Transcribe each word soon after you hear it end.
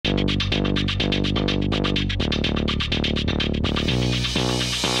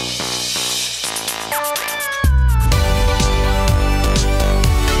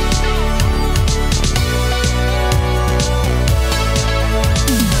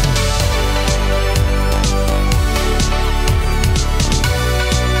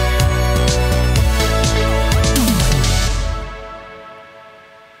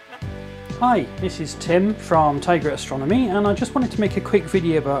Hi, this is Tim from Tiger Astronomy, and I just wanted to make a quick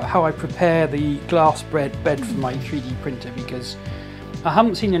video about how I prepare the glass bed for my 3D printer, because I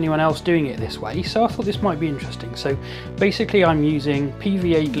haven't seen anyone else doing it this way, so I thought this might be interesting. So basically I'm using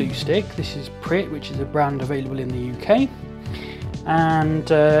PVA glue stick. This is Prit, which is a brand available in the UK,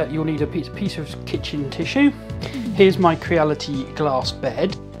 and you'll need a piece of kitchen tissue. Here's my Creality glass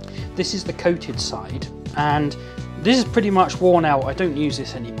bed. This is the coated side, and this is pretty much worn out. I don't use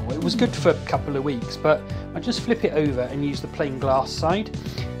this anymore. It was good for a couple of weeks, but I just flip it over and use the plain glass side.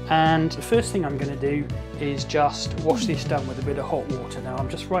 And the first thing I'm going to do is just wash this down with a bit of hot water. Now I'm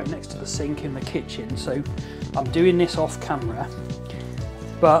just right next to the sink in the kitchen, so I'm doing this off camera,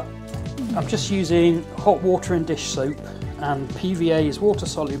 but I'm just using hot water and dish soap, and PVA is water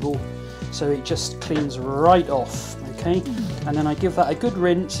soluble, so it just cleans right off, okay? And then I give that a good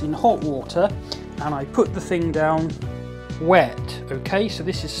rinse in hot water, and I put the thing down wet, okay? So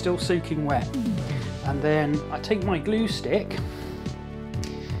this is still soaking wet. And then I take my glue stick,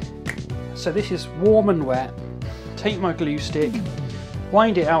 so this is warm and wet, take my glue stick,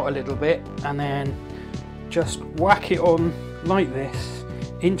 wind it out a little bit, and then just whack it on like this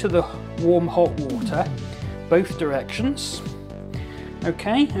into the warm hot water, both directions,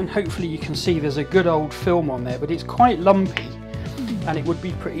 okay? And hopefully you can see there's a good old film on there, but it's quite lumpy and it would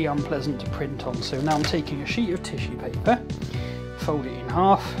be pretty unpleasant to print on. So now I'm taking a sheet of tissue paper, fold it in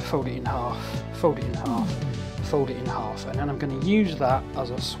half, fold it in half, fold it in half, fold it in half, and then I'm going to use that as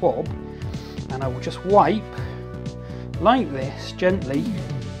a swab, and I will just wipe like this gently,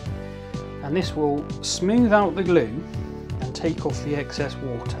 and this will smooth out the glue and take off the excess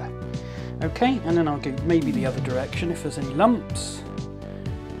water, okay? And then I'll go maybe the other direction if there's any lumps,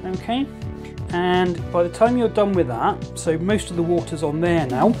 okay? And by the time you're done with that, so most of the water's on there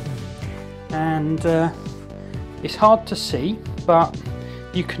now, and it's hard to see, but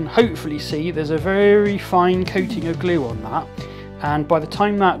you can hopefully see there's a very fine coating of glue on that, and by the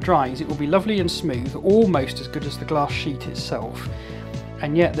time that dries it will be lovely and smooth, almost as good as the glass sheet itself,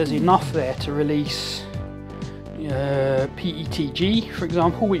 and yet there's enough there to release PETG, for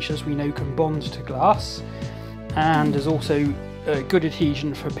example, which, as we know, can bond to glass, and there's also good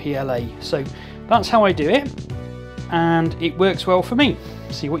adhesion for PLA. So that's how I do it, and it works well for me.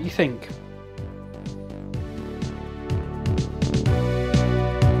 See what you think.